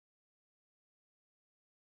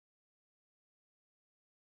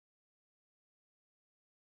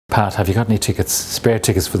Pat, have you got any tickets, spare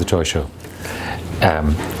tickets for the toy show?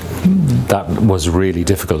 That was really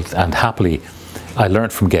difficult, and happily I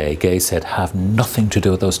learned from Gay. Gay said, have nothing to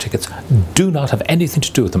do with those tickets. Do not have anything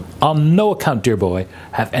to do with them. On no account, dear boy,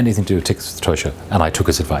 have anything to do with tickets for the toy show. And I took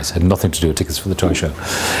his advice. I had nothing to do with tickets for the toy show.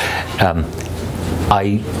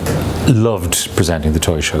 I loved presenting the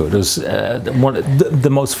toy show. It was the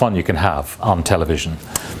most fun you can have on television.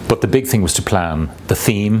 But the big thing was to plan the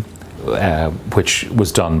theme, which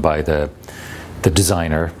was done by the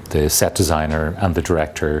designer, the set designer, and the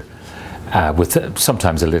director, with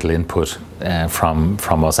sometimes a little input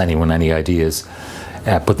from us, any ideas.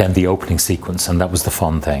 But then the opening sequence, and that was the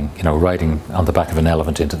fun thing, you know, riding on the back of an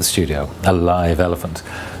elephant into the studio, a live elephant,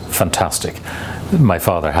 fantastic. My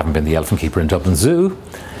father, having been the elephant keeper in Dublin Zoo,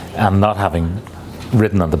 and not having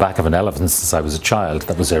ridden on the back of an elephant since I was a child,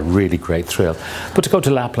 that was a really great thrill. But to go to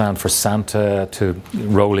Lapland for Santa, to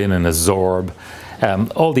roll in a Zorb,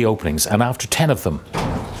 all the openings, and after 10 of them,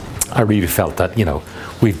 I really felt that, you know,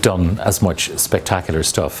 we've done as much spectacular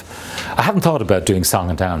stuff. I haven't thought about doing song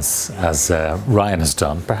and dance as Ryan has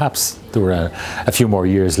done. Perhaps there were a few more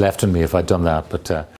years left in me if I'd done that, but